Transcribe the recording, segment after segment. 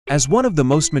As one of the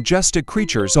most majestic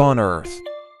creatures on Earth,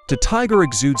 the tiger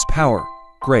exudes power,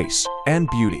 grace, and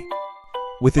beauty.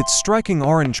 With its striking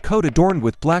orange coat adorned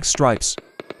with black stripes,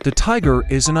 the tiger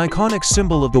is an iconic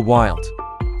symbol of the wild.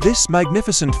 This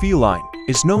magnificent feline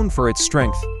is known for its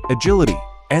strength, agility,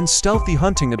 and stealthy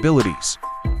hunting abilities.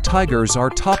 Tigers are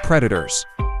top predators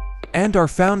and are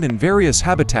found in various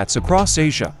habitats across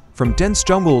Asia, from dense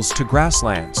jungles to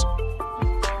grasslands.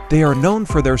 They are known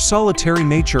for their solitary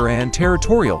nature and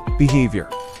territorial behavior,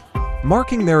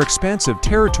 marking their expansive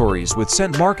territories with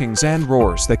scent markings and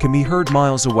roars that can be heard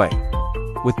miles away.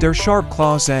 With their sharp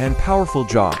claws and powerful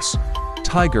jaws,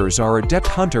 tigers are adept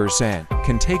hunters and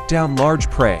can take down large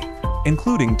prey,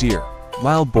 including deer,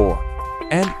 wild boar,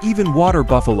 and even water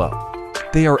buffalo.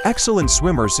 They are excellent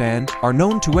swimmers and are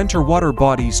known to enter water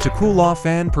bodies to cool off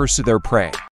and pursue their prey.